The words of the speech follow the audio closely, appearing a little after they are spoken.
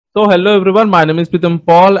So hello everyone, my name is Pritam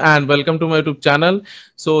Paul and welcome to my YouTube channel.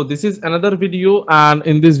 So this is another video, and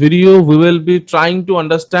in this video we will be trying to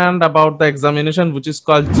understand about the examination which is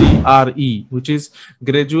called GRE, which is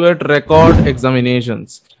Graduate Record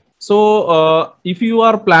Examinations. So if you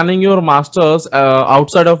are planning your masters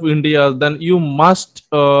outside of India, then you must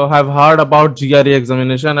have heard about GRE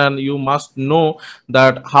examination, and you must know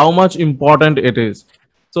that how much important it is.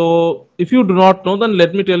 So if you do not know, then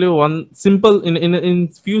let me tell you one simple in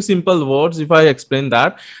few simple words. If I explain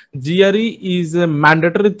that, GRE is a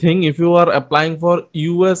mandatory thing if you are applying for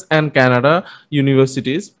US and Canada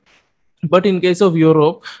universities. But in case of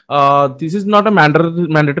Europe, this is not a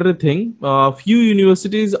mandatory thing. Few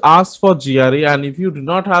universities ask for GRE, and if you do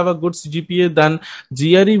not have a good CGPA, then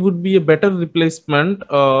GRE would be a better replacement.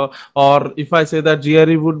 Or if I say that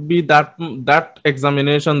GRE would be that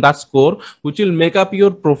examination, that score, which will make up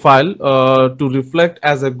your profile to reflect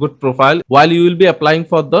as a good profile while you will be applying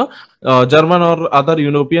for the German or other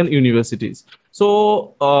European universities.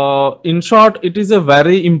 So, in short, it is a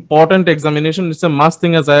very important examination. It's a must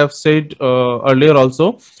thing, as I have said earlier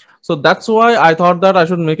also. So that's why I thought that I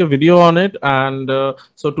should make a video on it, and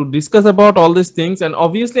so to discuss about all these things. And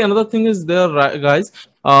obviously, another thing is there, guys.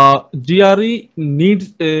 GRE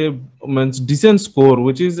needs a means decent score,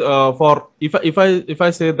 which is for if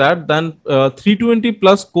I say that, then 320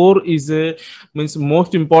 plus score is a means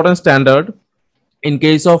most important standard in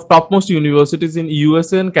case of topmost universities in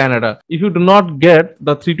USA and Canada. If you do not get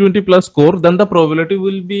the 320 plus score, then the probability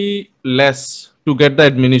will be less to get the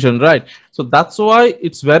admission, right? So that's why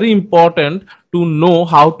it's very important to know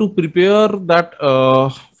how to prepare that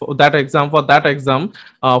for that exam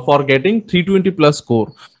for getting 320 plus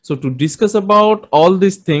score. So to discuss about all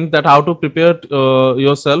these things, that how to prepare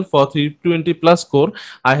yourself for 320 plus score,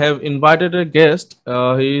 I have invited a guest.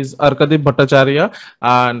 He is Arkadip Bhattacharya,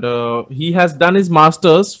 and he has done his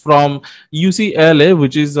masters from UCLA,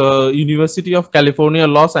 which is University of California,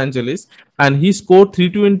 Los Angeles, and he scored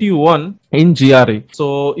 321 in GRE.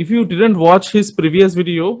 So if you didn't watch his previous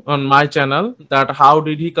video on my channel, that how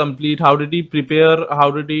did he complete, how did he prepare, how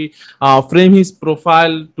did he frame his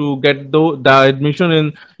profile to get the admission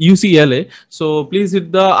in UCLA, so please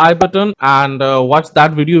hit the I button and watch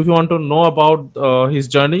that video if you want to know about his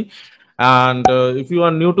journey. And if you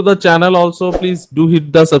are new to the channel, also please do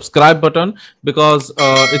hit the subscribe button, because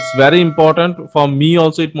it's very important for me.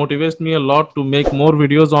 Also, it motivates me a lot to make more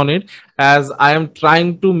videos on it, as I am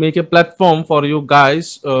trying to make a platform for you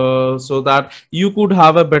guys, so that you could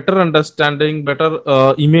have a better understanding,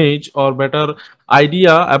 better image, or better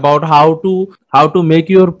idea about how to make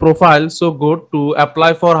your profile so good to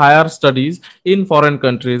apply for higher studies in foreign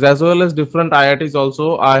countries, as well as different IITs.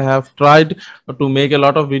 Also, I have tried to make a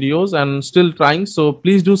lot of videos and still trying. So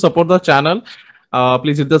please do support the channel.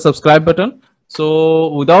 Please hit the subscribe button.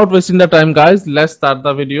 So without wasting the time, guys, let's start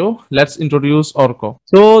the video. Let's introduce Orko.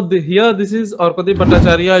 So here, this is Orkadip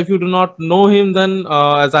Bhattacharya. If you do not know him, then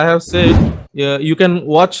as I have said, you can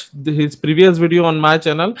watch his previous video on my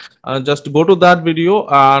channel. Just go to that video,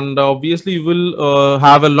 and obviously you will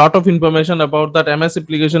have a lot of information about that MS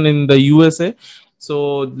application in the USA.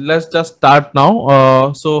 So let's just start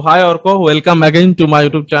now. So hi Orko, welcome again to my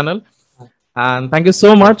YouTube channel, and thank you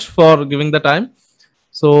so much for giving the time.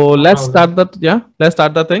 So let's start that. Yeah, let's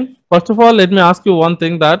start the thing. First of all, let me ask you one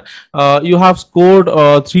thing, that you have scored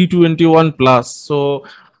 321 plus. So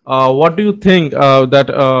what do you think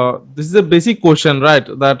that this is a basic question, right?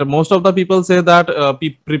 That most of the people say that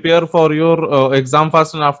prepare for your exam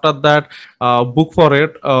first, and after that book for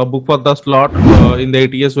it, book for the slot in the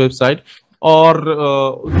ATS website. Or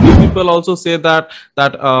few people also say that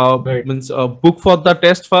Right. means book for the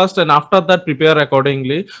test first, and after that prepare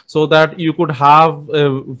accordingly, so that you could have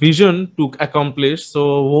a vision to accomplish.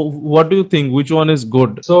 So what do you think, which one is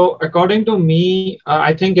good? So, according to me,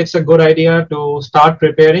 I think it's a good idea to start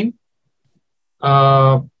preparing.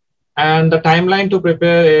 And the timeline to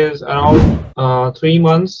prepare is around 3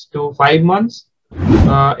 months to 5 months.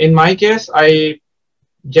 In my case, I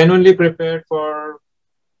genuinely prepared for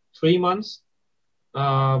 3 months,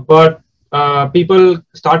 but people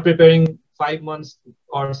start preparing 5 months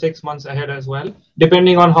or 6 months ahead as well,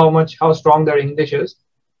 depending on how strong their English is.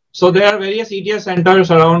 So there are various ETS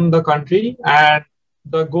centers around the country, and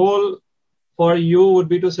the goal for you would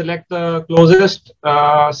be to select the closest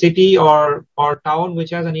city or town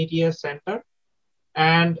which has an ETS center,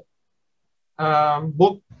 and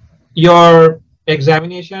book your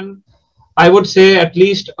examination. I would say at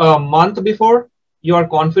least a month before you are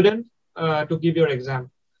confident to give your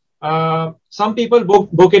exam. Some people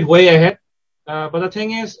book it way ahead. But the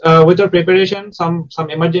thing is, with your preparation, some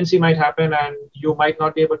emergency might happen, and you might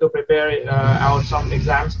not be able to prepare, or some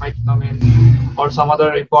exams might come in, or some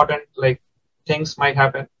other important like things might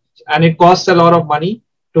happen, and it costs a lot of money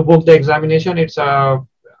to book the examination. It's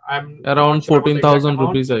I'm not Around sure about the exact 14,000 amount.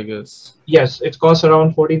 rupees, I guess. Yes, it costs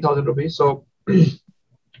around 14,000 rupees. So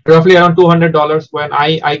roughly around $200 when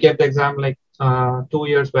I gave the exam like 2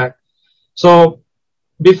 years back. So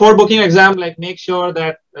before booking exam, like make sure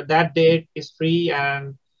that that date is free,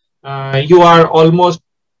 and you are almost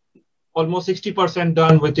 60%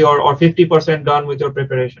 done with your, or 50% done with your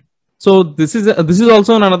preparation. So this is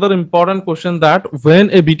also another important question, that when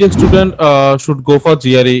a BTech student should go for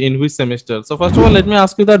GRE in which semester. So first of all, let me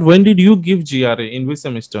ask you that when did you give GRE, in which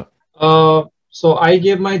semester? So I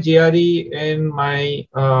gave my GRE in my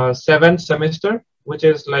seventh semester, which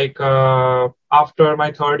is like after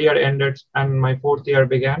my third year ended and my fourth year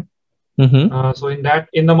began. Mm-hmm. So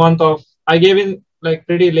in the month of, I gave in like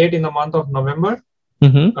pretty late in the month of November.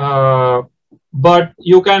 Mm-hmm. But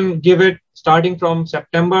you can give it starting from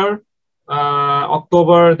September,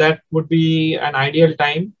 October. That would be an ideal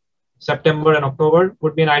time. September and October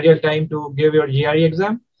would be an ideal time to give your GRE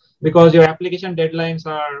exam, because your application deadlines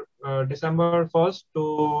are December 1st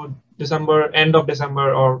to December, end of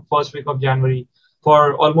December or first week of January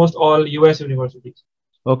for almost all US universities.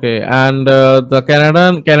 Okay, and the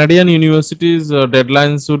Canadian universities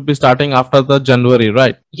deadlines would be starting after the January,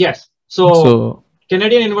 right? Yes. So So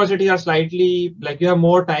Canadian universities are slightly like, you have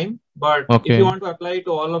more time, but if you okay, want to apply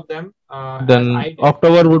to all of them, as then I did,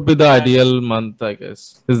 October would be the then ideal month, I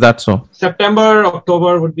guess. Is that so? September,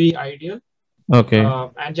 October would be ideal. Okay.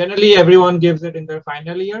 And generally, everyone gives it in their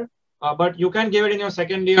final year, but you can give it in your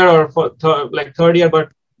second year or for like third year.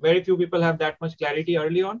 But very few people have that much clarity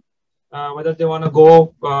early on, whether they want to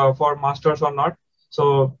go for masters or not.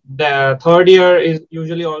 So the third year is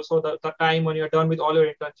usually also the time when you're done with all your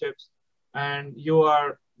internships, and you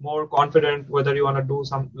are more confident whether you want to do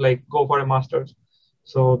some, like go for a masters.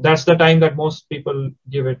 So that's the time that most people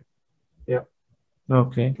give it. Yeah.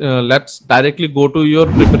 Okay. Let's directly go to your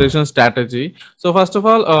preparation strategy. So first of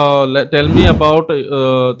all, tell me about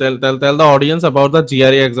tell the audience about the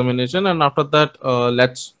GRE examination, and after that,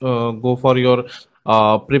 let's go for your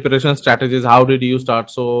preparation strategies. How did you start?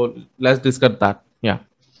 So let's discuss that. Yeah.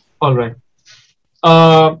 All right.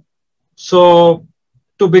 Uh, so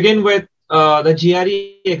to begin with, the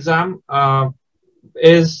GRE exam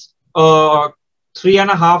is a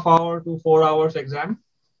 3.5 hour to 4 hours exam,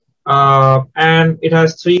 and it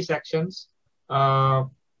has three sections. Uh,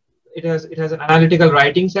 it has an analytical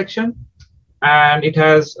writing section, and it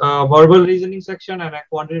has a verbal reasoning section and a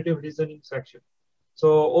quantitative reasoning section.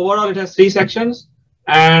 So overall, it has three sections,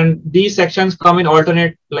 and these sections come in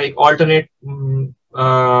alternate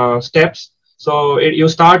steps. So you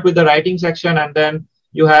start with the writing section, and then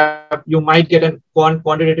you might get a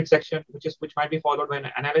quantitative section, which might be followed by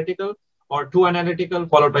an analytical, or two analytical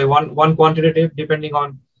followed by one quantitative, depending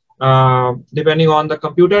on the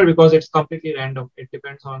computer, because it's completely random. It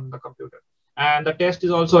depends on the computer, and the test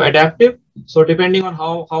is also adaptive. So depending on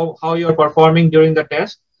how you're performing during the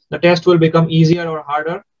test will become easier or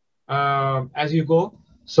harder as you go.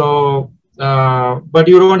 So, but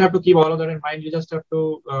you don't have to keep all of that in mind. You just have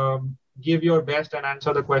to give your best and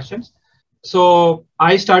answer the questions. So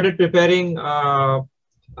I started preparing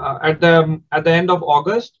at the end of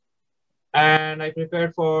August, and I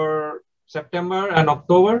prepared for September and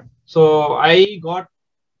October. So I got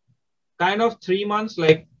kind of 3 months,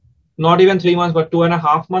 like not even 3 months, but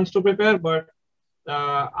 2.5 months to prepare. But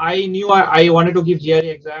I knew I wanted to give GRE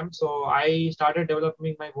exam, so I started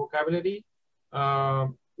developing my vocabulary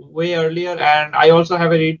way earlier, and I also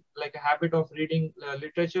have a habit of reading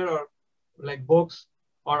literature, or like books,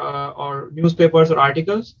 or newspapers or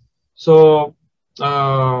articles. So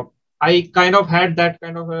I kind of had that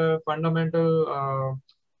kind of a fundamental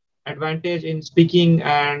advantage in speaking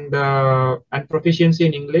and proficiency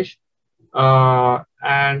in English,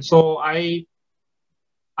 and so I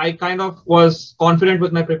kind of was confident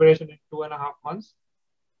with my preparation in 2.5 months.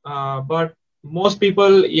 But most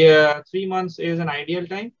people, yeah, 3 months is an ideal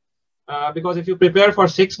time, because if you prepare for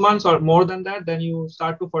 6 months or more than that, then you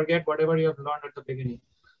start to forget whatever you have learned at the beginning.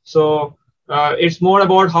 So it's more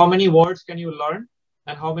about how many words can you learn,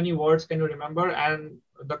 and how many words can you remember, and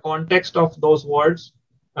the context of those words,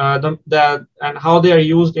 and how they are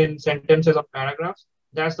used in sentences or paragraphs.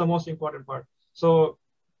 That's the most important part. So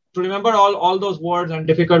to remember all those words and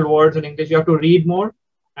difficult words in English, you have to read more,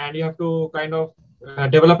 and you have to kind of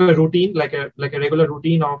develop a routine, like a regular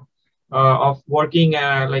routine of working,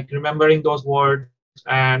 like remembering those words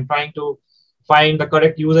and trying to find the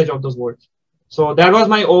correct usage of those words. So that was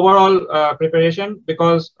my overall preparation,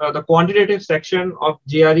 because the quantitative section of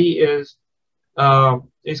GRE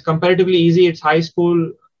is comparatively easy. It's high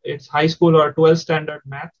school. It's high school or 12th standard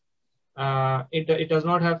math. It does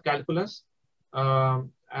not have calculus.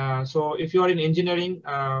 So if you are in engineering,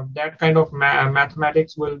 that kind of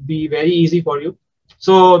mathematics will be very easy for you.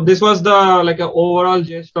 So this was the like a overall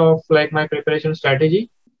gist of like my preparation strategy.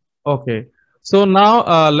 Okay. So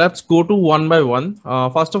now let's go to one by one.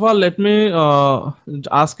 First of all, let me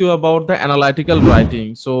ask you about the analytical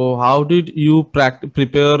writing. So how did you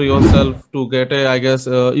prepare yourself to get a, I guess,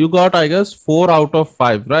 you got, I guess, 4 out of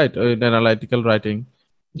 5, right, in analytical writing.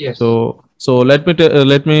 Yes. So just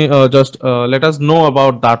let us know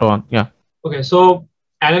about that one. Yeah. Okay. So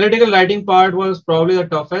analytical writing part was probably the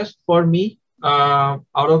toughest for me out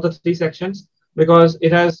of the 3 sections, because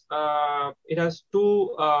it has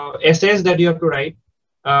 2 essays that you have to write.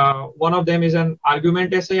 One of them is an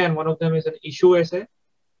argument essay and one of them is an issue essay.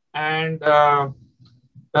 And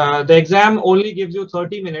the exam only gives you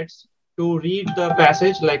 30 minutes to read the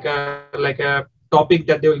passage, like a topic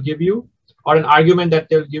that they will give you, or an argument that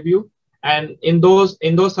they'll give you. And in those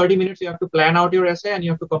 30 minutes, you have to plan out your essay and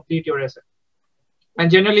you have to complete your essay.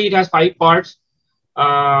 And generally, it has 5 parts.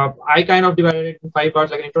 I kind of divided it in 5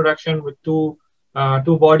 parts, like an introduction with two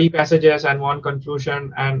body passages and one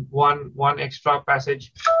conclusion and one extra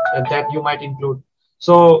passage that you might include.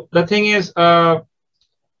 So the thing is,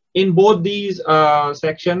 in both these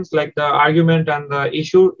sections, like the argument and the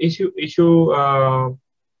issue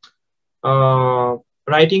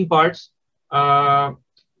writing parts,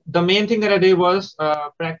 the main thing that I did was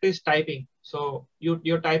practice typing. So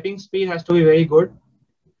your typing speed has to be very good,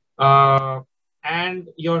 and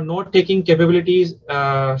your note taking capabilities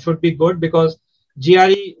should be good, because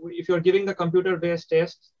GRE, if you're giving the computer based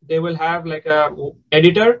tests, they will have like a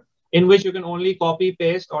editor in which you can only copy,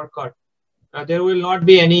 paste, or cut. There will not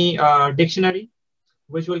be any dictionary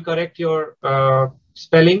which will correct your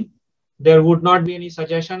spelling. There would not be any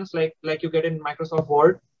suggestions like you get in Microsoft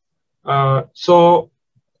Word. So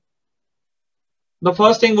the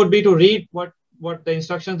first thing would be to read what the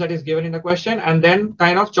instructions that is given in the question, and then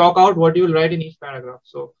kind of chalk out what you will write in each paragraph.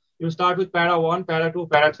 So you start with para 1, para 2,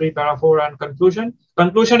 para 3, para 4, and conclusion.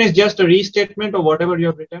 Conclusion is just a restatement of whatever you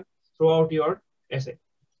have written throughout your essay.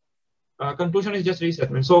 Conclusion is just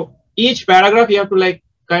restatement. So each paragraph you have to like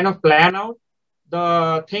kind of plan out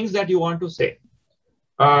the things that you want to say.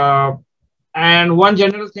 And one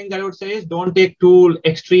general thing that I would say is don't take too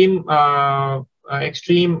extreme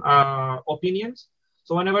opinions.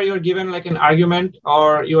 So whenever you're given like an argument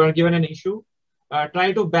or you are given an issue,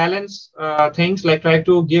 try to balance things, like try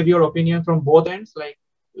to give your opinion from both ends. Like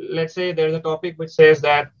let's say there's a topic which says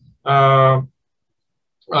that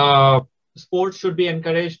sports should be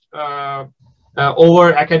encouraged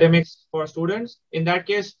over academics for students. In that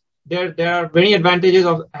case, there are many advantages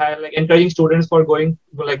of like encouraging students for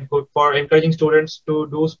encouraging students to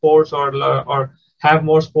do sports or have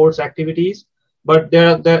more sports activities. But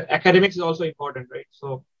the academics is also important, right?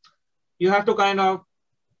 So you have to kind of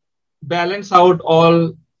balance out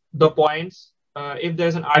all the points. If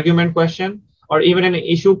there's an argument question or even an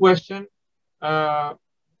issue question,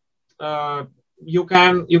 you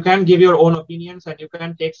can give your own opinions and you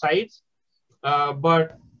can take sides,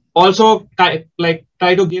 but also try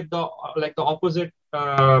to give the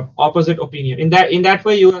opposite opinion. In that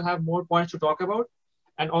way, you will have more points to talk about.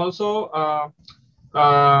 And also,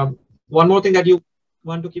 one more thing that you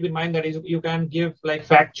want to keep in mind, that is you can give like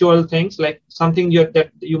factual things, like something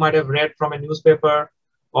that you might have read from a newspaper,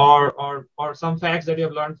 or some facts that you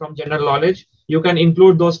have learned from general knowledge. You can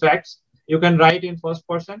include those facts. You can write in first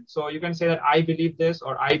person, so you can say that I believe this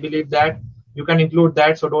or I believe that. You can include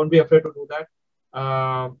that, so don't be afraid to do that.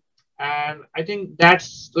 And I think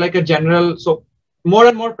that's like a general. So more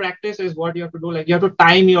and more practice is what you have to do. Like you have to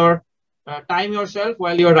time yourself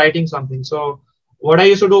while you're writing something. So what I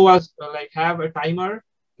used to do was like have a timer,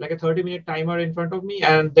 like a 30-minute timer in front of me,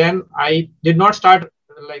 and then I did not start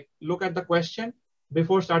look at the question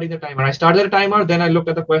before starting the timer. I started the timer, then I looked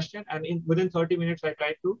at the question, and within 30 minutes I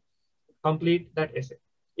tried to complete that essay.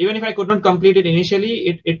 Even if I could not complete it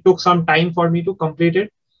initially, it took some time for me to complete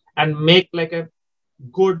it and make like a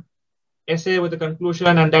good essay with a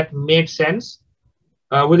conclusion, and that made sense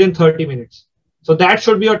within 30 minutes. So that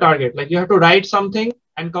should be your target. Like you have to write something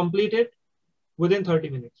and complete it within 30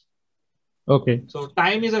 minutes. Okay. So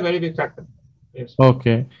time is a very big factor. Yes.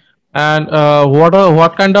 Okay. And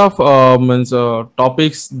what kind of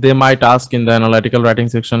topics they might ask in the analytical writing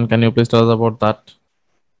section? Can you please tell us about that?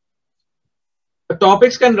 The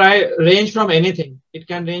topics can range from anything. It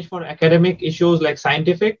can range from academic issues like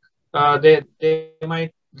scientific. They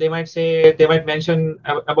might they might mention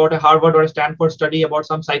about a Harvard or a Stanford study about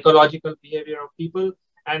some psychological behavior of people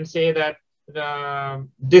and say that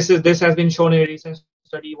this has been shown in a recent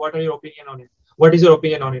study. What are your opinion on it? What is your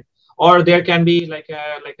opinion on it? Or there can be like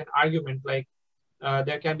an argument, like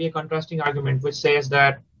there can be a contrasting argument which says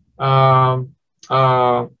that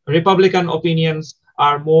Republican opinions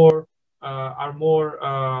are more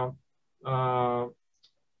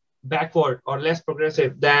backward or less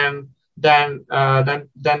progressive than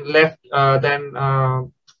left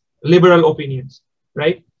than liberal opinions,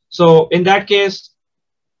 right? So in that case,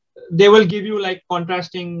 they will give you like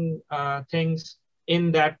contrasting things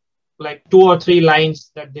in that, like 2 or 3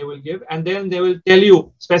 lines that they will give, and then they will tell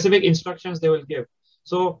you specific instructions they will give.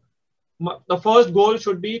 So the first goal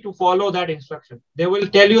should be to follow that instruction. They will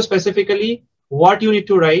tell you specifically what you need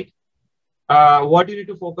to write, what you need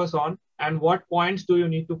to focus on, and what points do you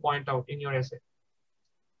need to point out in your essay.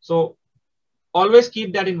 So always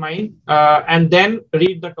keep that in mind, and then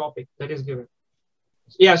read the topic that is given.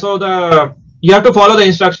 Yeah, so you have to follow the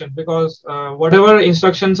instruction, because whatever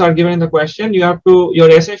instructions are given in the question, your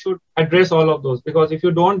essay should address all of those, because if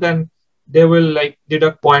you don't, then they will like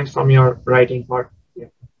deduct points from your writing part.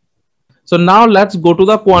 So now let's go to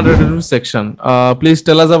the quantitative section. Please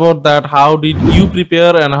tell us about that. How did you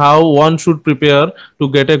prepare and how one should prepare to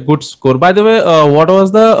get a good score? By the way, what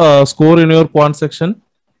was the score in your quant section?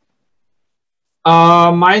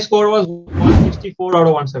 My score was 164 out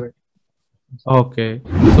of 170. Okay.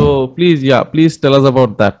 So please tell us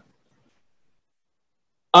about that.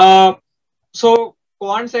 So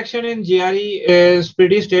quant section in GRE is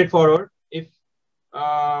pretty straightforward. If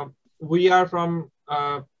we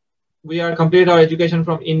are complete our education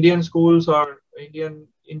from Indian schools or Indian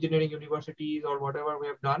engineering universities or whatever we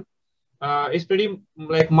have done, it's pretty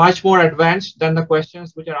like much more advanced than the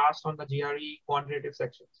questions which are asked on the GRE quantitative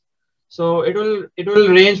sections. So it will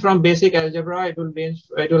range from basic algebra. It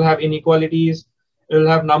will have inequalities. It will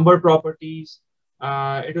have number properties.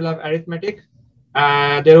 It will have arithmetic.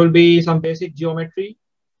 There will be some basic geometry,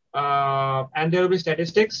 and there will be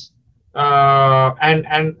statistics,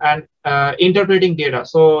 and interpreting data.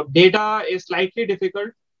 So data is slightly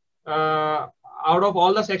difficult. Out of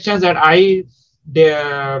all the sections that I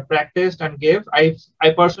practiced and gave, I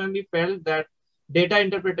personally felt that data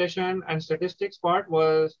interpretation and statistics part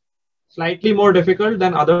was slightly more difficult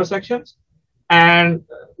than other sections. And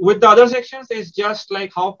with the other sections, it's just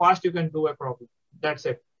like how fast you can do a problem. That's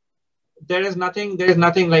it. There is nothing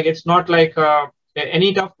like, it's not like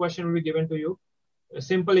any tough question will be given to you.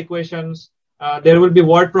 Simple equations. There will be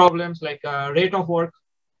word problems like rate of work.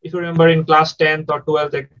 If you remember in class 10th or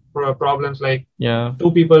 12th, like, problems like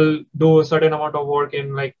two people do a certain amount of work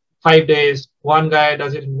in like 5 days. One guy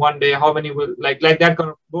does it in 1 day. How many will like that kind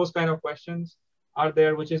of, those kind of questions are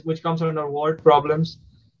there, which comes under word problems.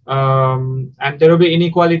 And there will be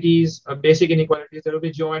inequalities, basic inequalities. There will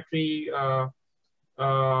be geometry,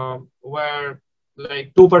 where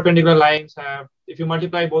like two perpendicular lines have, if you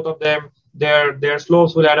multiply both of them, their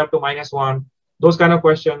slopes will add up to -1. Those kind of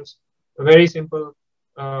questions, very simple,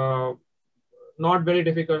 not very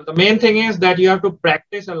difficult. The main thing is that you have to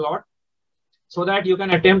practice a lot so that you can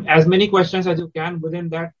attempt as many questions as you can within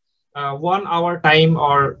that 1 hour time,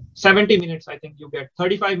 or 70 minutes. I think you get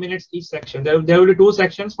 35 minutes each section. There will be 2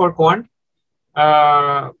 sections for quant,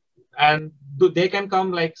 and they can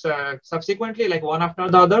come like subsequently, like one after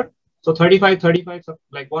the other. So 35,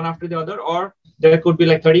 like one after the other, or there could be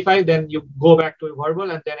like 35, then you go back to verbal,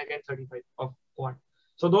 and then again 35 of quant.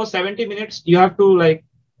 So those 70 minutes, you have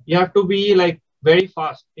to be like very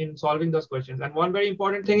fast in solving those questions. And one very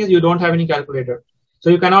important thing is you don't have any calculator. So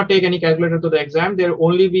you cannot take any calculator to the exam. There will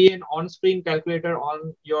only be an on-screen calculator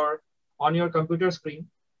on your computer screen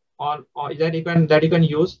that you can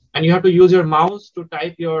use, and you have to use your mouse to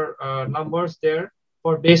type your numbers there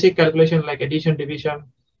for basic calculation like addition, division,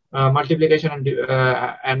 multiplication,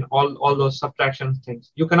 and all those subtraction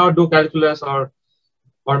things. You cannot do calculus or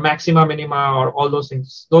maxima, minima, or all those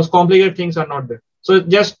things. Those complicated things are not there. So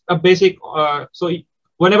just a basic. So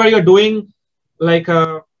whenever you're doing like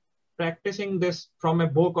practicing this from a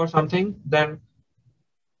book or something, then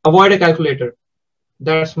avoid a calculator.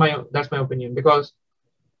 That's my opinion, because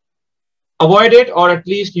avoid it, or at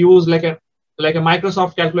least use like a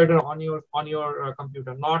Microsoft calculator on your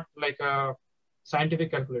computer, not like a scientific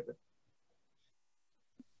calculator.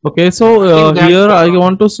 Okay, so here I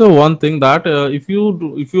want to say one thing, that if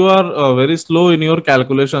you are very slow in your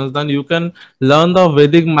calculations, then you can learn the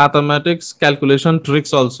Vedic mathematics calculation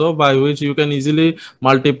tricks also, by which you can easily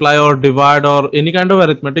multiply or divide or any kind of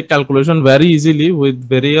arithmetic calculation very easily with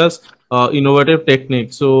various innovative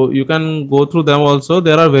techniques. So you can go through them also.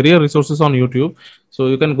 There are various resources on YouTube, so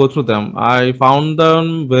you can go through them. I found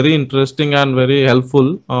them very interesting and very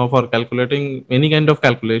helpful for calculating any kind of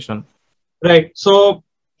calculation. Right. So,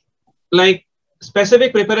 like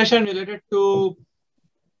specific preparation related to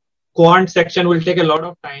quant section will take a lot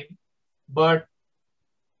of time, but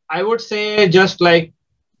I would say just like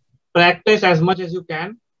practice as much as you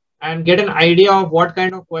can and get an idea of what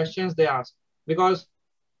kind of questions they ask, because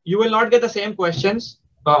you will not get the same questions.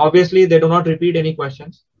 Obviously, they do not repeat any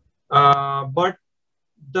questions, but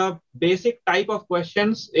the basic type of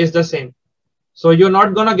questions is the same. So you're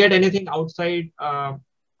not gonna get anything outside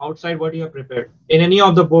what you have prepared in any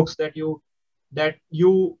of the books that you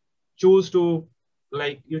choose to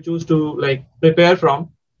prepare from.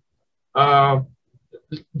 Uh,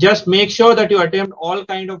 just make sure that you attempt all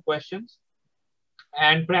kind of questions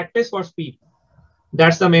and practice for speed.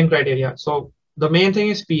 That's the main criteria. So the main thing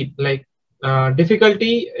is speed. Like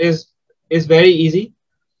difficulty is very easy.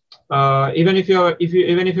 Even if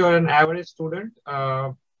you're an average student,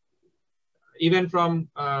 even from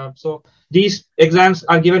so these exams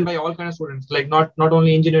are given by all kind of students, like not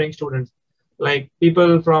only engineering students, like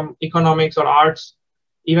people from economics or arts,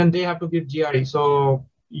 even they have to give GRE. So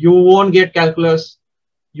you won't get calculus,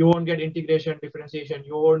 you won't get integration, differentiation,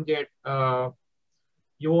 you won't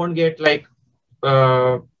get like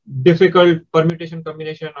uh, difficult permutation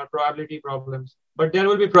combination or probability problems, but there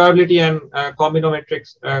will be probability and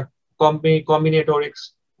combinatorics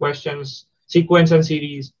questions, sequence and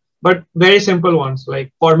series, but very simple ones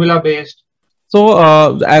like formula based. So,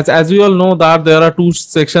 as we all know that there are two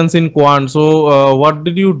sections in quant. So, what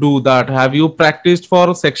did you do that? Have you practiced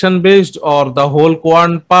for section based or the whole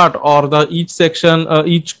quant part or the each section,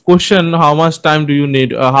 each question? How much time do you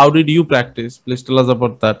need? How did you practice? Please tell us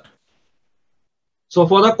about that. So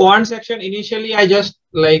for the quant section, initially I just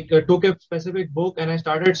took a specific book and I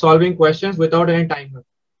started solving questions without any timer.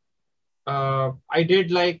 I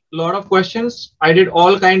did like a lot of questions. I did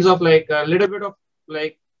all kinds of like a little bit of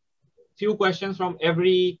like few questions from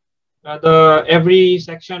every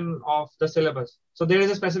section of the syllabus. So there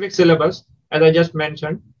is a specific syllabus, as I just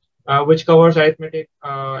mentioned, which covers arithmetic,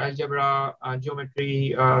 algebra,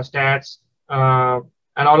 geometry, stats,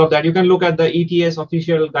 and all of that. You can look at the ETS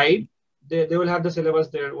official guide. They will have the syllabus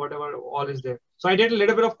there, whatever all is there. So I did a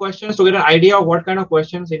little bit of questions to get an idea of what kind of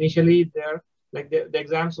questions initially there, like the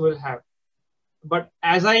exams will have. But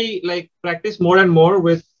as I practice more and more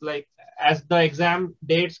with as the exam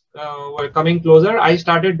dates were coming closer, I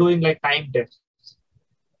started doing like time tests.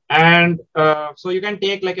 And so you can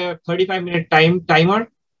take like a 35-minute timer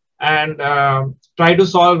and try to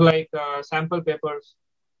solve sample papers.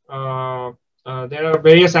 There are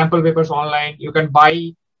various sample papers online. You can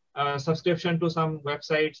buy subscription to some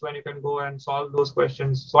websites when you can go and solve those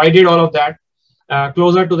questions. So I did all of that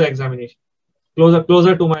closer to the examination,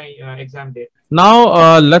 closer to my exam date.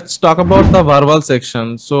 Now, let's talk about the verbal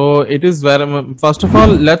section. So, it is very first of all,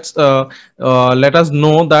 let us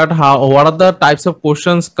know that how what are the types of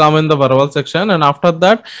questions come in the verbal section, and after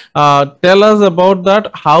that, tell us about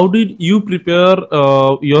that. How did you prepare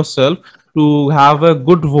yourself to have a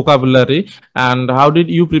good vocabulary, and how did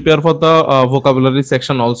you prepare for the vocabulary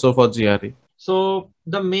section also for GRE? So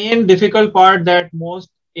the main difficult part that most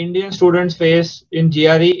Indian students face in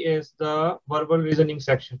GRE is the verbal reasoning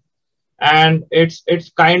section, and it's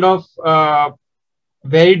kind of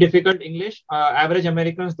very difficult English. Average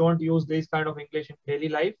Americans don't use this kind of English in daily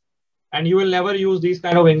life, and you will never use this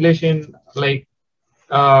kind of English in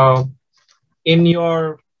uh, in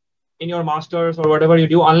your masters or whatever you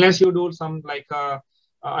do, unless you do some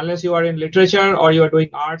unless you are in literature or you are doing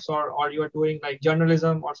arts or you are doing like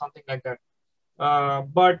journalism or something like that.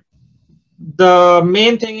 But the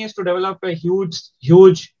main thing is to develop a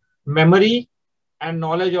huge memory and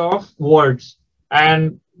knowledge of words,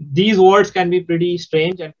 and these words can be pretty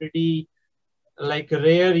strange and pretty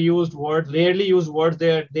rarely used words.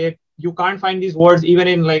 They you can't find these words even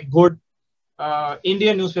in like good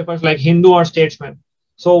Indian newspapers like Hindu or Statesman.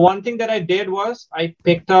 So one thing that I did was I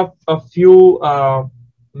picked up a few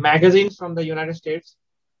magazines from the United States.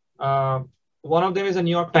 One of them is the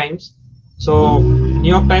New York Times. So New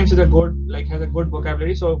York Times is has a good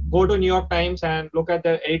vocabulary. So go to New York Times and look at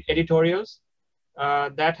the editorials.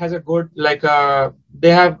 That has a good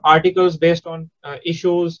they have articles based on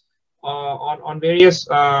issues on various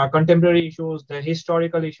contemporary issues, the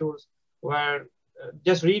historical issues. Where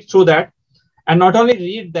just read through that, and not only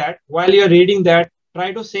read that, while you're reading that,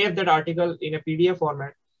 try to save that article in a PDF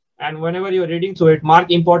format. And whenever you're reading through it,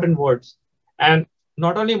 mark important words. And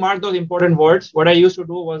not only mark those important words, what I used to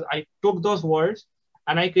do was I took those words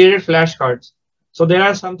and I created flashcards. So there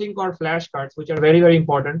are something called flashcards, which are very, very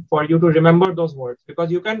important for you to remember those words,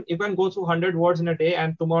 because you can go through 100 words in a day,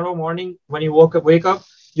 and tomorrow morning when you wake up,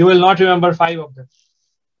 you will not remember 5 of them.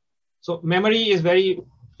 So memory is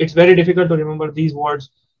it's very difficult to remember these words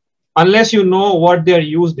unless you know what they are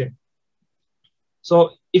used in.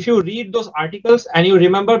 So if you read those articles and you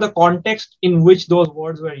remember the context in which those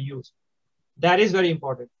words were used, that is very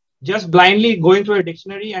important. Just blindly going through a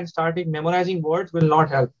dictionary and starting memorizing words will not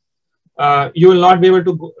help. You will not be able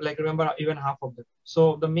to remember even half of them.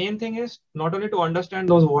 So the main thing is not only to understand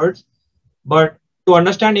those words, but to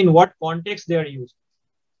understand in what context they are used.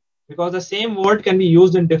 Because the same word can be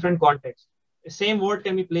used in different contexts. The same word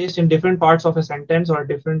can be placed in different parts of a sentence, or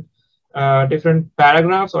different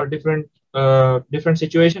paragraphs, or different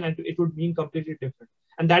situation, and it would mean completely different.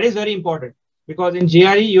 And that is very important, because in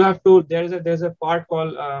GRE you have to there's a part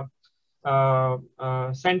called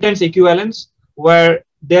sentence equivalence, where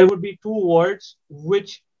there would be two words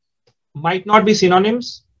which might not be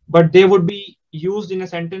synonyms, but they would be used in a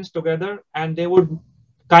sentence together, and they would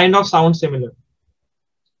kind of sound similar.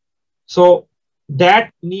 So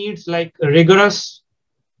that needs like rigorous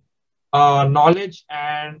knowledge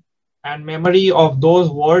and memory of those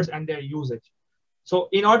words and their usage. So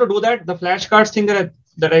in order to do that, the flashcards thing that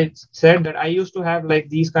I said, that I used to have like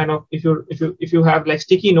these kind of, if you have like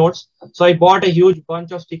sticky notes. So I bought a huge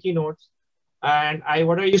bunch of sticky notes, and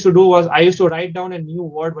what I used to do was I used to write down a new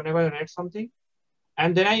word whenever I read something,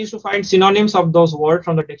 and then I used to find synonyms of those words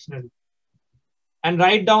from the dictionary and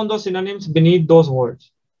write down those synonyms beneath those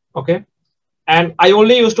words. Okay. And I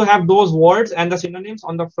only used to have those words and the synonyms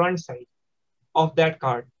on the front side of that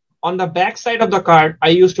card. On the back side of the card, I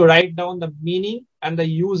used to write down the meaning and the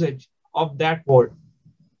usage of that word.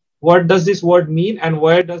 What does this word mean, and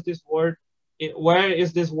where is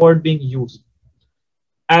this word being used?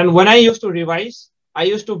 And when I used to revise, I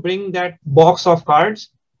used to bring that box of cards.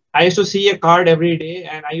 I used to see a card every day,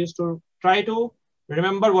 and I used to try to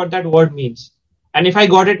remember what that word means. And if I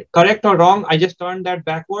got it correct or wrong, I just turned that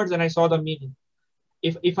backwards and I saw the meaning.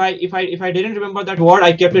 If I didn't remember that word,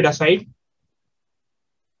 I kept it aside.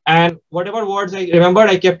 And whatever words I remembered,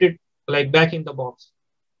 I kept it like back in the box.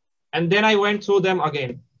 And then I went through them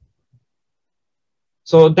again.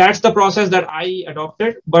 So that's the process that I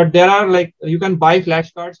adopted. But there are like, you can buy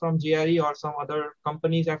flashcards from GRE, or some other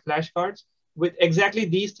companies have flashcards with exactly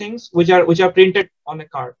these things, which are printed on a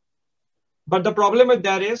card. But the problem with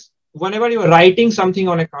that is, whenever you are writing something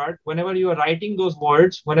on a card, whenever you are writing those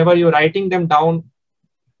words, whenever you're writing them down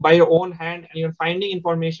by your own hand, and you're finding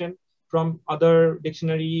information from other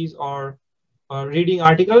dictionaries or reading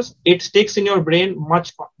articles, it sticks in your brain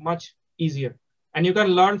much easier, and you can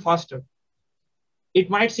learn faster. It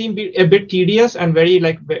might seem a bit tedious and very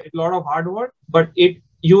like a lot of hard work, but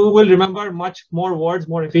you will remember much more words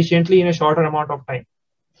more efficiently in a shorter amount of time.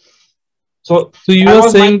 So you are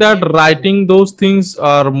saying that writing those things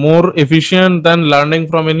are more efficient than learning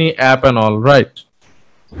from any app and all, right?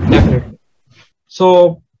 Definitely.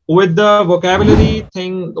 So with the vocabulary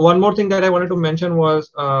thing, one more thing that I wanted to mention was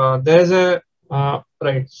there's a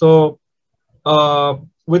right. So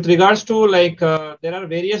with regards to like there are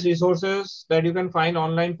various resources that you can find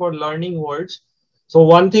online for learning words. So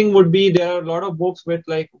one thing would be, there are a lot of books with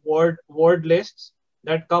like word lists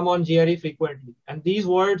that come on GRE frequently, and these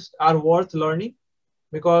words are worth learning,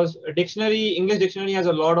 because English dictionary has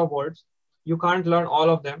a lot of words. You can't learn all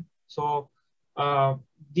of them. So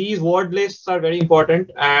these word lists are very important,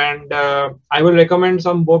 and I will recommend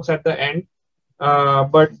some books at the end.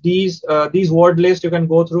 But these word lists you can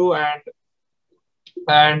go through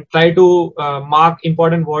and try to mark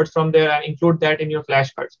important words from there and include that in your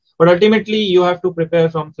flashcards. But ultimately, you have to prepare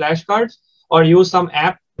from flashcards or use some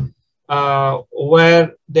app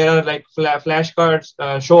where there are like flashcards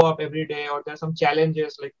show up every day, or there's some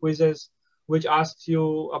challenges like quizzes which asks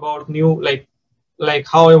you about new like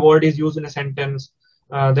how a word is used in a sentence.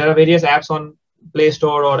 There are various apps on Play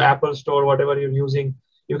Store or Apple Store, whatever you're using.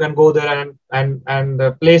 You can go there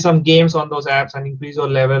and play some games on those apps and increase your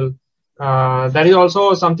level. That is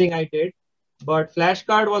also something I did. But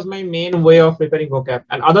flashcard was my main way of preparing vocab.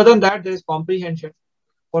 And other than that, there is comprehension.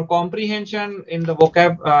 For comprehension in the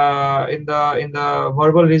vocab, in the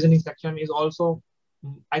verbal reasoning section is also,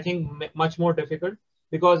 I think, much more difficult,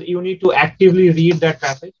 because you need to actively read that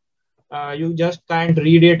passage. You just can't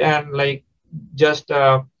read it and like just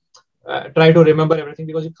try to remember everything,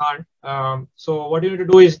 because you can't. So what you need to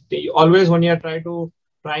do is, always when you're trying to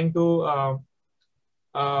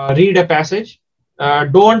read a passage,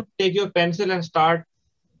 don't take your pencil and start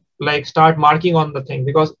marking on the thing,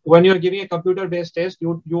 because when you're giving a computer based test,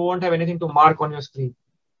 you won't have anything to mark on your screen.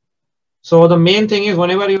 So the main thing is,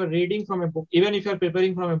 whenever you are reading from a book, even if you are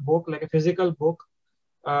preparing from a book, like a physical book,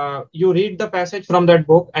 you read the passage from that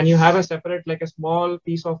book and you have a separate, like a small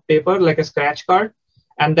piece of paper, like a scratch card.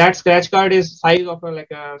 And that scratch card is size of a,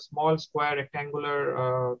 like a small square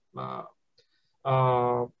rectangular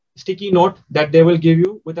sticky note that they will give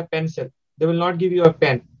you with a pencil. They will not give you a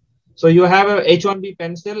pen. So you have a H1B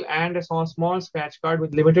pencil and a small scratch card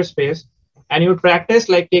with limited space, and you practice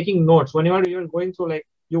like taking notes. Whenever you're going through, like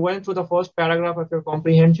you went through the first paragraph of your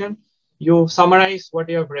comprehension, you summarize what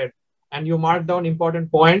you have read and you mark down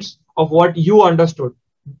important points of what you understood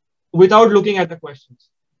without looking at the questions.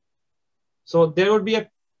 So there would be a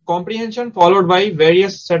comprehension followed by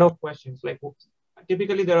various set of questions. Like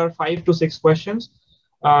typically there are 5 to 6 questions,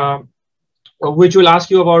 uh, which will ask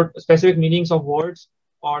you about specific meanings of words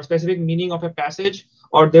or specific meaning of a passage,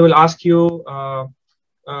 or they will ask you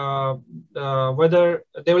whether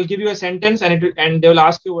they will give you a sentence and they will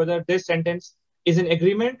ask you whether this sentence is in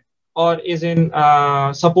agreement or is in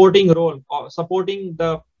supporting role or supporting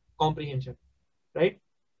the comprehension, right?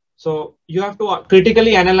 So you have to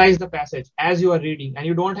critically analyze the passage as you are reading, and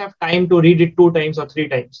you don't have time to read it 2 times or 3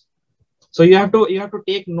 times. So you have to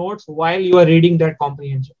take notes while you are reading that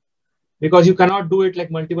comprehension, because you cannot do it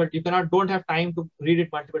like multiple. You don't have time to read it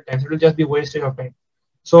multiple times. It will just be wasted of time.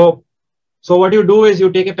 So what you do is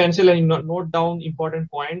you take a pencil and you note down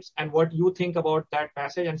important points and what you think about that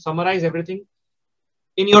passage and summarize everything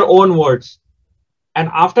in your own words. And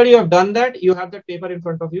after you have done that, you have that paper in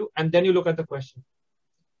front of you, and then you look at the question.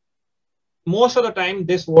 Most of the time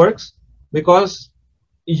this works because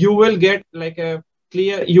you will get like a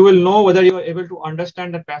clear, you will know whether you are able to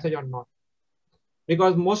understand that passage or not.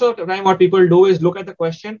 Because most of the time what people do is look at the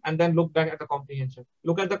question and then look back at the comprehension.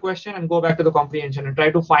 Look at the question and go back to the comprehension and try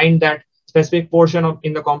to find that specific portion of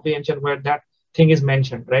in the comprehension where that thing is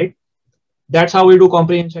mentioned, right? That's how we do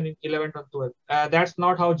comprehension in 11th and 12th. That's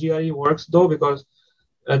not how GRE works though, because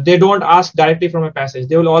they don't ask directly from a passage.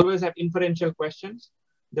 They will always have inferential questions.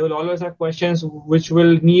 They will always have questions which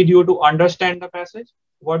will need you to understand the passage,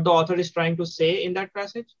 what the author is trying to say in that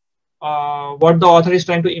passage, what the author is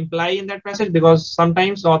trying to imply in that passage, because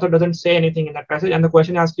sometimes the author doesn't say anything in that passage, and the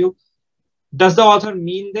question asks you, does the author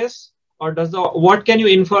mean this, or what can you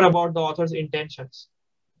infer about the author's intentions?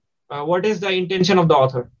 What is the intention of the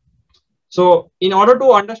author? So in order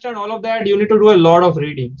to understand all of that, you need to do a lot of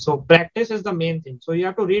reading. So practice is the main thing. So you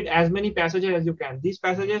have to read as many passages as you can. These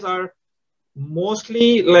passages are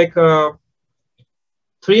mostly like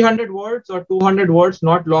 300 words or 200 words,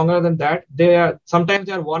 not longer than that. Sometimes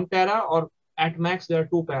they are 1 para, or at max they are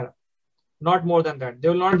 2 para, not more than that. They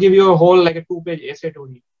will not give you a whole like a 2-page essay to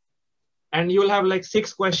read. And you will have like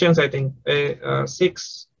 6 questions, I think,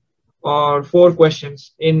 6 or 4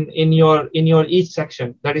 questions in your each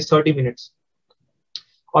section. That is 30 minutes,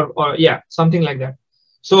 or yeah, something like that.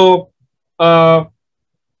 So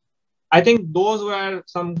I think those were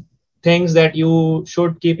some things that you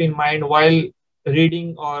should keep in mind while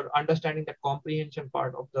reading or understanding the comprehension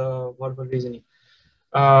part of the verbal reasoning.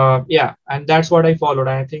 Yeah, and that's what I followed.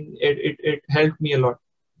 I think it helped me a lot.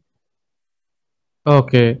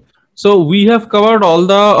 Okay. So we have covered all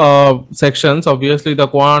the sections, obviously the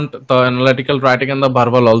quant, the analytical writing, and the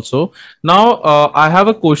verbal also. Now, I have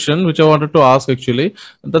a question which I wanted to ask actually.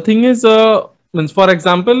 The thing is, means for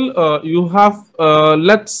example, you have,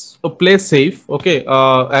 let's play safe. Okay.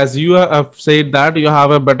 As you have said that you have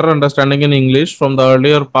a better understanding in English from the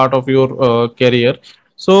earlier part of your career.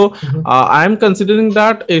 So Mhm. I am considering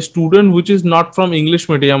that a student which is not from English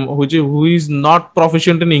medium, who is not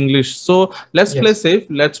proficient in English. So let's play Yes. safe.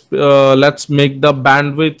 Let's make the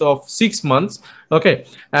bandwidth of 6 months. Okay,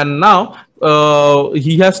 and now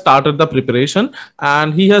he has started the preparation,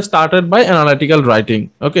 and he has started by analytical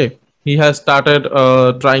writing. Okay, he has started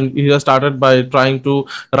by trying to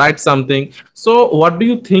write something. So what do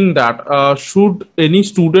you think that should any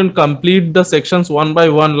student complete the sections one by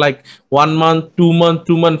one, like 1 month, 2 month,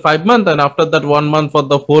 2 month, 5 month, and after that 1 month for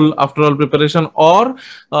the whole after all preparation? Or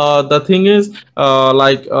the thing is,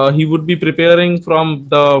 he would be preparing from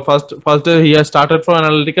the first day he has started for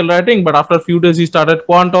analytical writing, but after a few days he started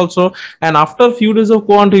quant also, and after a few days of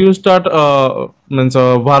quant he will start means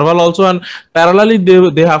verbal also, and parallelly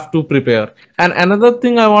they have to prepare. And another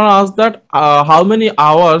thing I want to ask that how many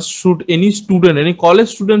hours should any college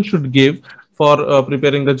student should give for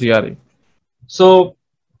preparing the GRE? So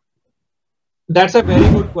that's a very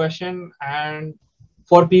good question. And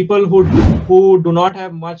for people who do not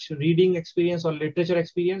have much reading experience or literature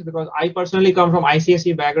experience, because I personally come from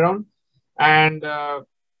ICSE background, and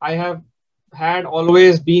I have had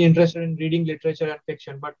always been interested in reading literature and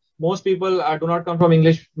fiction. But most people do not come from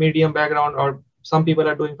English medium background, or some people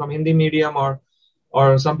are doing from Hindi medium,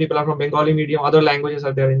 or some people are from Bengali medium. Other languages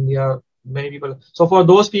are there in India. Many people. So for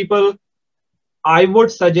those people, I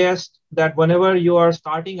would suggest that whenever you are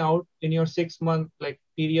starting out in your 6 month like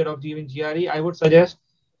period of giving GRE, I would suggest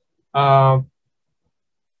uh,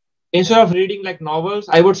 instead of reading like novels,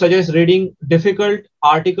 I would suggest reading difficult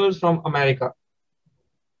articles from America.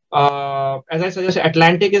 As I suggest,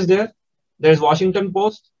 Atlantic is there. There's Washington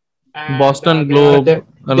Post, and Boston Globe,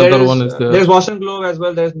 another one is there. there's Boston Globe as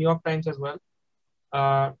well. There's New York Times as well.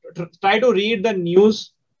 Try to read the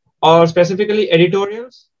news or specifically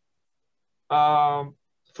editorials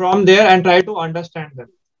from there and try to understand them.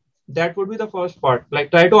 That would be the first part.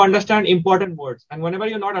 Like try to understand important words. And whenever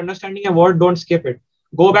you're not understanding a word, don't skip it.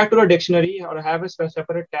 Go back to the dictionary or have a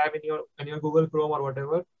separate tab in your Google Chrome or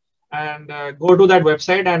whatever, and go to that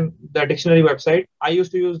website and the dictionary website. I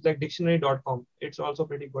used to use like dictionary.com. It's also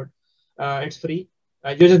pretty good. It's free.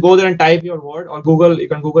 You just go there and type your word, or Google. You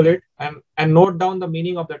can Google it and note down the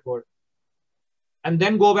meaning of that word, and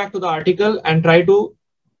then go back to the article and try to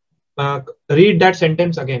read that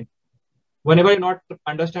sentence again. Whenever you're not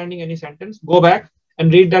understanding any sentence, go back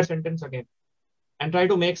and read that sentence again and try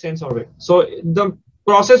to make sense of it. So the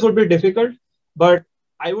process would be difficult, but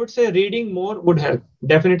I would say reading more would help.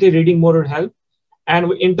 Definitely reading more would help.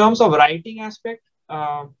 And in terms of writing aspect,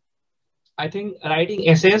 I think writing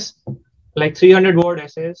essays, like 300-word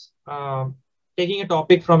essays, taking a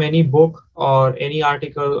topic from any book or any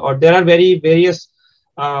article, or there are various,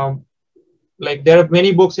 like there are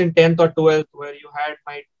many books in 10th or 12th where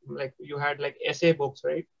you had like essay books,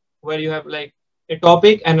 right? Where you have like a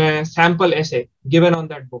topic and a sample essay given on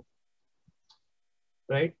that book,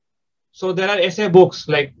 right? So there are essay books,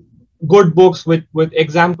 like good books with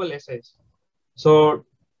example essays. So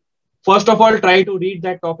first of all, try to read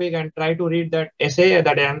that topic and try to read that essay,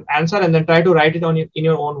 that answer, and then try to write it in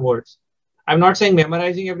your own words. I'm not saying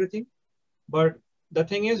memorizing everything, but the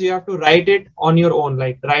thing is you have to write it on your own,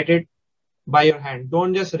 like write it by your hand.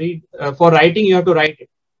 Don't just read. For writing, you have to write it.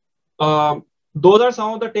 Those are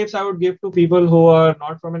some of the tips I would give to people who are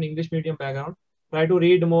not from an English medium background. Try to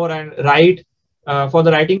read more and write. For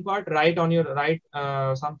the writing part, write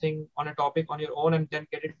something on a topic on your own, and then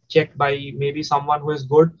get it checked by maybe someone who is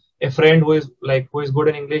good, a friend who is good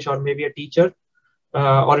in English, or maybe a teacher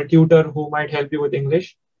or a tutor who might help you with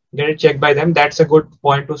English. Get it checked by them. That's a good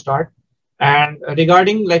point to start. And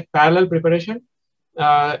regarding like parallel preparation,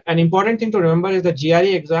 an important thing to remember is the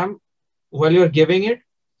GRE exam. While you're giving it,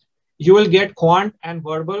 you will get quant and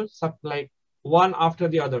verbal like one after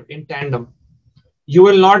the other in tandem. You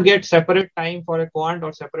will not get separate time for a quant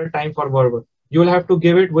or separate time for verbal. You will have to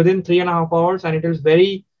give it within 3.5 hours, and it is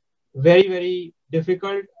very, very, very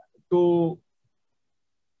difficult to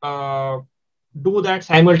do that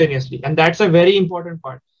simultaneously. And that's a very important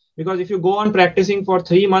part, because if you go on practicing for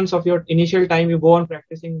 3 months of your initial time, you go on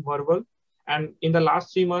practicing verbal, and in the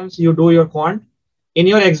last 3 months you do your quant, in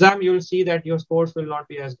your exam you will see that your scores will not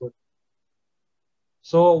be as good.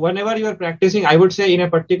 So whenever you are practicing, I would say in a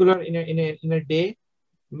particular in a day,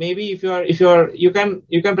 maybe you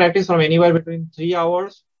can practice from anywhere between 3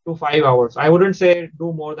 hours to 5 hours. I wouldn't say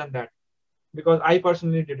do more than that, because I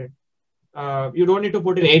personally didn't. You don't need to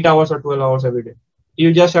put in 8 hours or 12 hours every day.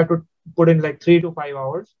 You just have to put in like 3 to 5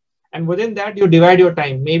 hours, and within that you divide your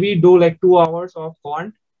time. Maybe do like 2 hours of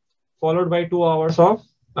quant, followed by 2 hours of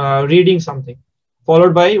reading something,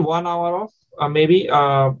 followed by 1 hour of maybe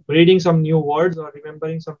reading some new words or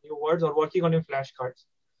remembering some new words or working on your flashcards.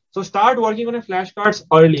 So start working on your flashcards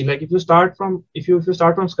early. Like if you start from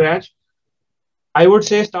scratch, I would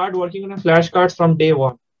say start working on your flashcards from day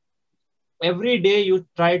one. Every day you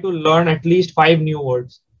try to learn at least 5 new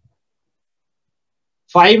words.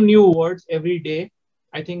 5 new words every day,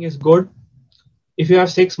 I think is good. If you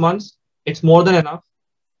have 6 months, it's more than enough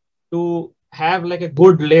to have like a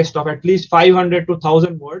good list of at least 500 to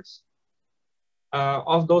 1,000 words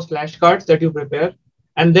of those flashcards that you prepare,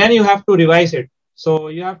 and then you have to revise it. So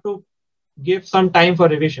you have to give some time for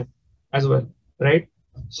revision as well, right?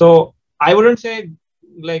 So I wouldn't say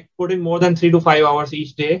like put in more than 3 to 5 hours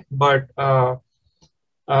each day, but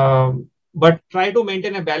try to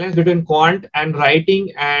maintain a balance between quant and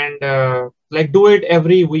writing, and like do it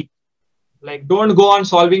every week. Like don't go on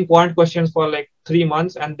solving quant questions for like 3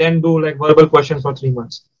 months and then do like verbal questions for 3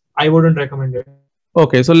 months. I wouldn't recommend it.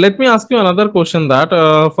 Okay, so let me ask you another question that,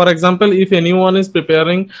 for example, if anyone is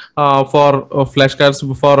preparing for flashcards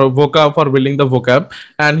for vocab, for building the vocab,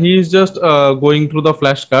 and he is just going through the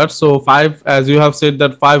flashcards, so five, as you have said,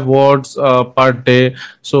 that 5 words per day.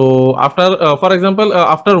 So after, for example,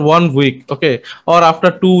 after 1 week, okay, or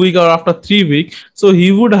after 2 week, or after 3 week, so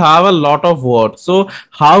he would have a lot of words. So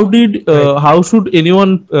Right. how should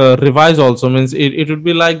anyone revise also? Means it would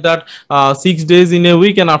be like that 6 days in a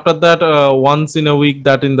week, and after that once in a week,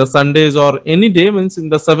 that in the Sundays or any day, means in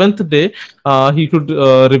the seventh day he could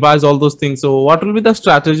revise all those things. So what will be the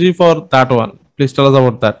strategy for that one? Please tell us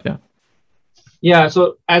about that. Yeah. Yeah.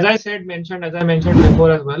 So as I mentioned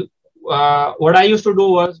before as well, what I used to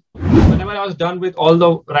do was whenever I was done with all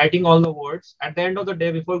the writing all the words at the end of the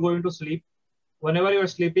day before going to sleep, whenever you're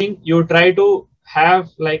sleeping, you try to have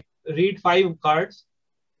like read 5 cards,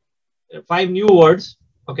 5 new words.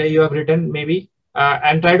 Okay, you have written maybe,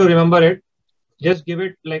 and try to remember it. Just give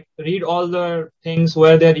it like read all the things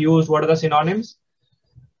where they're used, what are the synonyms.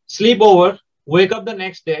 Sleep over, wake up the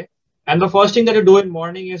next day, and the first thing that you do in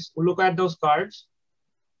morning is look at those cards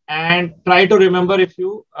and try to remember if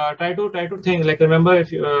you try to think like remember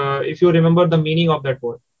if you remember the meaning of that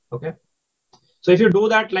word. Okay, so if you do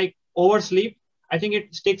that like over sleep, I think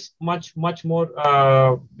it sticks much more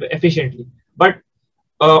efficiently. But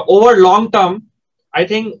over long term, I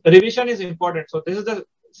think revision is important. So this is the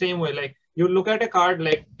same way. Like you look at a card,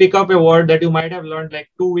 like pick up a word that you might have learned like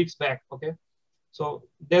 2 weeks back. Okay, so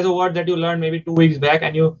there's a word that you learned maybe 2 weeks back,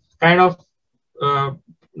 and you kind of uh,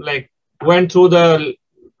 like went through the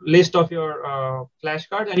list of your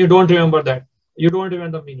flashcards, and you don't remember that. You don't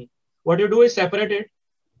remember the meaning. What you do is separate it,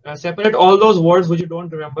 separate all those words which you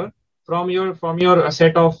don't remember from your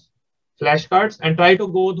set of flashcards, and try to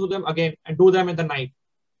go through them again and do them in the night,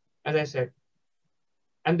 as I said.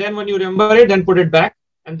 And then when you remember it, then put it back,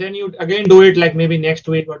 and then you again do it like maybe next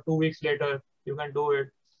week or 2 weeks later. You can do it,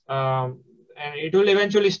 and it will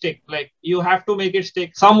eventually stick. Like you have to make it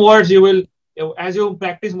stick. Some words you will, as you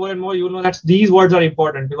practice more and more, you will know that these words are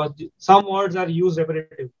important because some words are used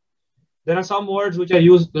repetitive. There are some words which are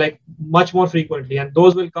used like much more frequently, and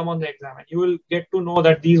those will come on the exam, and you will get to know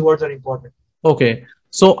that these words are important. Okay.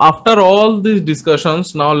 So after all these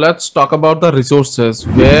discussions, now let's talk about the resources.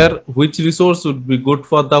 Where which resource would be good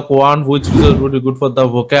for the quant, which resource would be good for the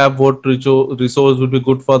vocab, what resource would be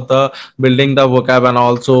good for the building the vocab, and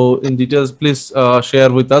also in details, please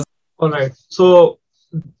share with us. All right. So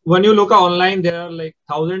when you look online, there are like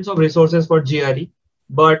thousands of resources for GRE,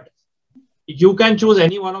 but you can choose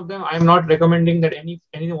any one of them. I'm not recommending that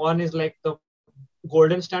any one is like the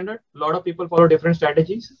golden standard. A lot of people follow different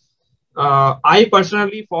strategies. I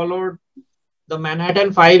personally followed the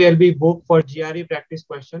Manhattan 5 LB book for GRE practice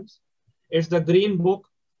questions. It's the green book,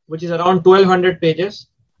 which is around 1200 pages.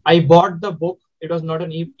 I bought the book. It was not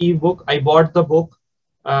an e-book. I bought the book.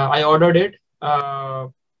 I ordered it,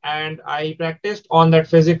 and I practiced on that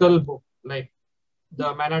physical book, like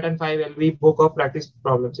the Manhattan 5 LV book of practice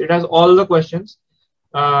problems. It has all the questions.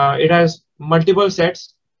 It has multiple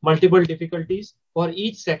sets, multiple difficulties for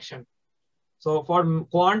each section. So for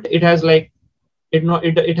quant, it has like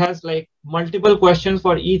it has like multiple questions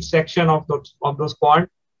for each section of those quant.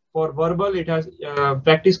 For verbal, it has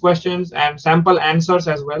practice questions and sample answers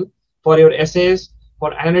as well. For your essays,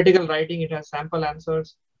 for analytical writing, it has sample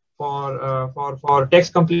answers. For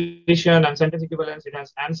text completion and sentence equivalence, it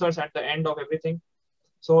has answers at the end of everything.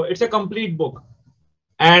 So it's a complete book.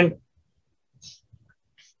 And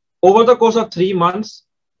over the course of 3 months,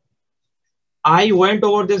 I went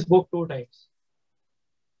over this book 2 times.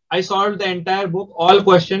 I solved the entire book, all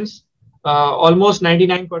questions, almost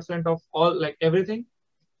 99% of all, like everything.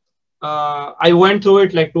 I went through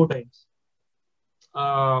it like 2 times.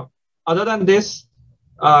 Other than this,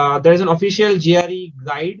 there is an official GRE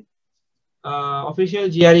guide,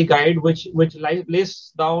 which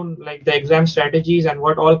lists down like the exam strategies and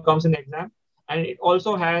what all comes in the exam, and it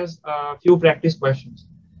also has a few practice questions.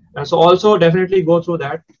 So also definitely go through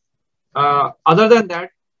that. Other than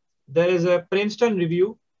that, there is a Princeton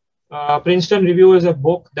Review. Princeton Review is a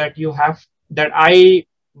book that I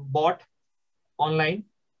bought online,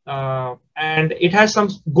 and it has some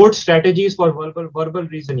good strategies for verbal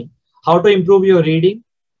reasoning, how to improve your reading,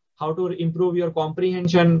 how to improve your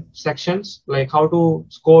comprehension sections, like how to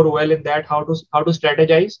score well in that, how to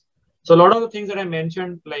strategize. So a lot of the things that I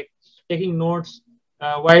mentioned, like taking notes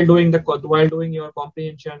while doing your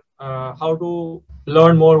comprehension, how to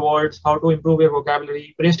learn more words, how to improve your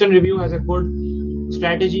vocabulary. Princeton Review has a good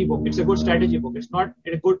strategy book. It's a good strategy book. It's not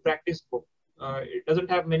a good practice book. It doesn't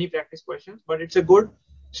have many practice questions, but it's a good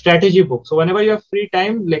strategy book. So whenever you have free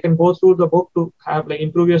time, like, can go through the book to have like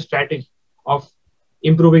improve your strategy of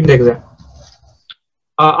improving the exam.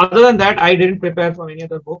 Other than that, I didn't prepare for any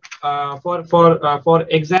other book. For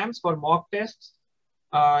exams, for mock tests,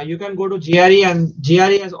 you can go to GRE, and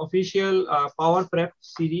GRE has official Power Prep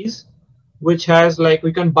series, which has like,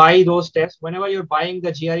 we can buy those tests. Whenever you're buying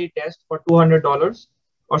the GRE test for $200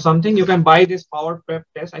 or something, you can buy this Power Prep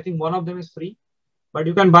test. I think one of them is free, but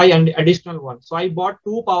you can buy an additional one. So I bought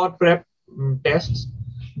two Power Prep tests.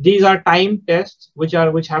 These are time tests which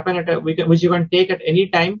happen at which you can take at any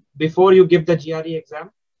time before you give the GRE exam,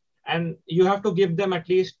 and you have to give them at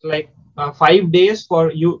least like 5 days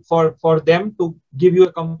for them to give you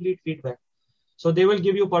a complete feedback. So they will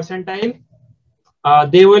give you percentile.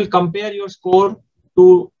 They will compare your score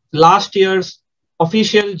to last year's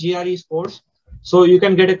official GRE scores, so you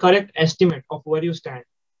can get a correct estimate of where you stand.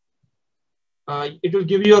 It will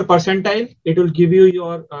give you your percentile. It will give you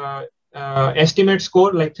your estimate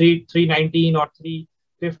score, like 319 or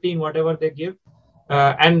 315, whatever they give.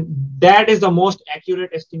 And that is the most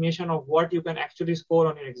accurate estimation of what you can actually score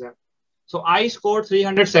on your exam. So I scored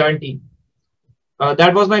 317.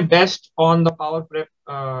 That was my best on the Power Prep.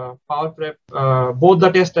 Both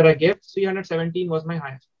the tests that I gave, 317 was my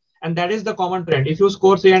highest. And that is the common trend. If you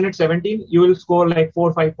score 317, you will score like 4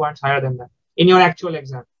 or 5 points higher than that in your actual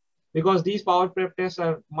exam, because these Power Prep tests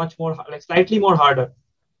are much more, like slightly more harder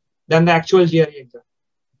than the actual GRE exam.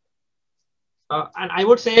 And I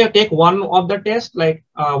would say take one of the tests like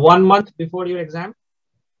 1 month before your exam,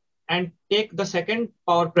 and take the second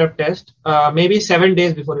Power Prep test maybe 7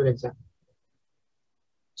 days before your exam.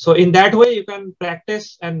 So in that way, you can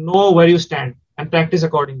practice and know where you stand and practice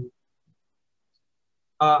accordingly.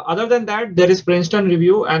 Other than that, there is Princeton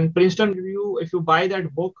Review, and Princeton Review, if you buy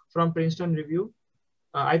that book from Princeton Review,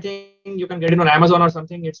 I think you can get it on Amazon or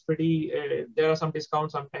something. It's pretty, there are some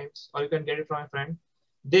discounts sometimes, or you can get it from a friend.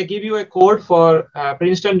 They give you a code for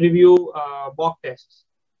Princeton Review mock tests.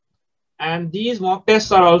 And these mock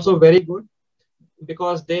tests are also very good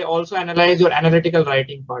because they also analyze your analytical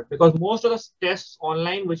writing part. Because most of the tests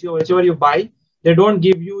online, whichever you buy, they don't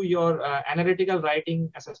give you your analytical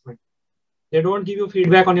writing assessment. They don't give you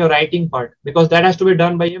feedback on your writing part, because that has to be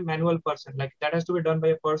done by a manual person. Like that has to be done by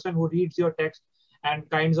a person who reads your text and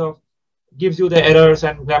kinds of gives you the errors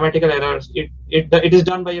and grammatical errors. It is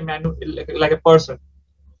done by a manual, like a person.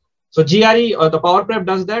 So GRE or the Power Prep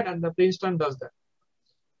does that, and the Princeton does that.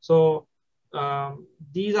 So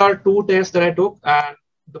these are two tests that I took, and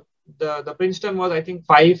the Princeton was, I think,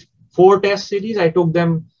 4 test series. I took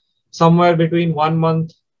them somewhere between 1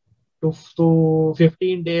 month to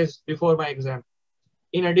 15 days before my exam,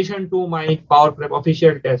 in addition to my Power Prep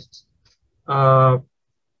official tests. Other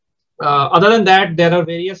than that, there are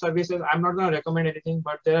various services. I'm not going to recommend anything,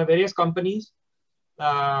 but there are various companies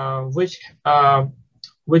which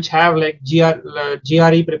have like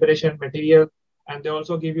GRE preparation material, and they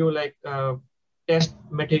also give you like test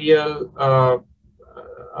material.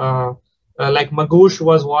 Like Magoosh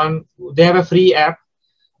was one. They have a free app.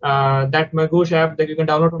 That Magoosh app that you can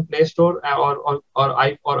download from Play Store or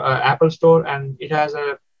Apple Store, and it has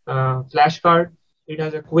a flashcard. It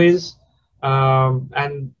has a quiz,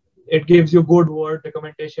 and it gives you good word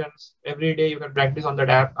recommendations every day. You can practice on that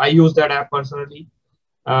app. I use that app personally.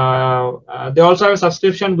 They also have a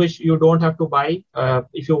subscription which you don't have to buy.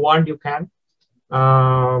 If you want, you can.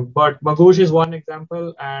 But Magoosh is one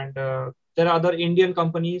example, and there are other Indian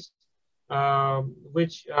companies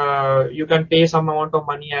which you can pay some amount of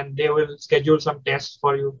money and they will schedule some tests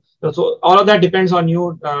for you. So all of that depends on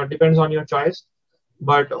you, depends on your choice.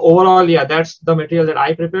 But overall, yeah, that's the material that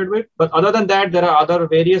I prepared with. But other than that, there are other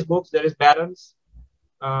various books. There is Barron's.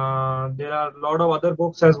 There are a lot of other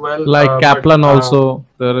books as well. Like Kaplan also,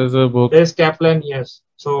 there is a book. There is Kaplan, yes.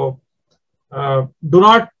 So do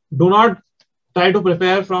not try to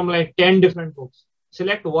prepare from like 10 different books.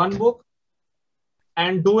 Select one book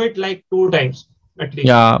and do it like 2 times at least.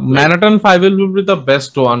 Yeah, Manhattan 5 will be the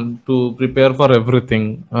best one to prepare for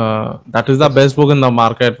everything. That is the best book in the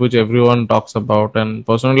market, which everyone talks about. And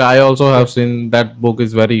personally, I also have seen that book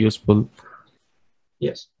is very useful.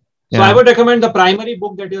 Yes. So I would recommend the primary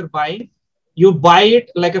book that you're buying. You buy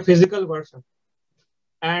it like a physical version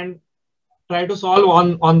and try to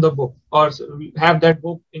solve on the book, or have that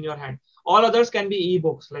book in your hand. All others can be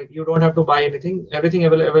ebooks. Like you don't have to buy anything. Everything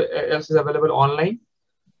else is available online.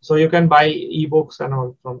 So you can buy ebooks and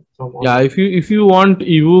all from online. Yeah, if you want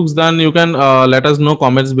ebooks, then you can let us know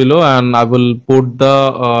comments below, and I will put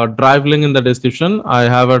the drive link in the description. I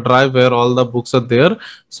have a drive where all the books are there.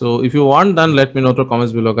 So if you want, then let me know through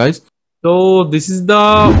comments below, guys. So this is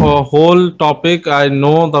the whole topic. I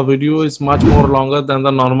know the video is much more longer than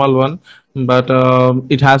the normal one, but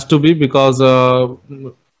it has to be because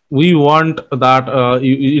we want that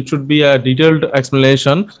it should be a detailed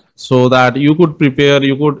explanation, so that you could prepare,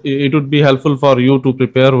 it would be helpful for you to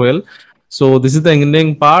prepare well. So this is the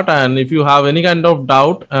ending part, and if you have any kind of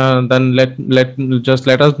doubt, then let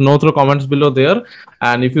us know through comments below there.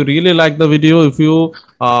 And if you really like the video, if you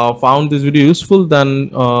found this video useful,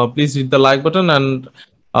 then please hit the like button, and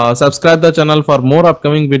subscribe the channel for more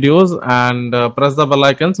upcoming videos, and press the bell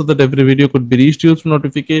icon so that every video could be reached you through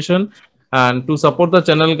notification. And to support the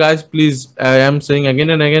channel, guys, please, I am saying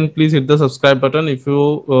again and again, please hit the subscribe button if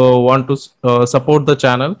you want to support the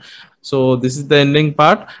channel. So this is the ending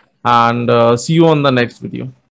part, and see you on the next video.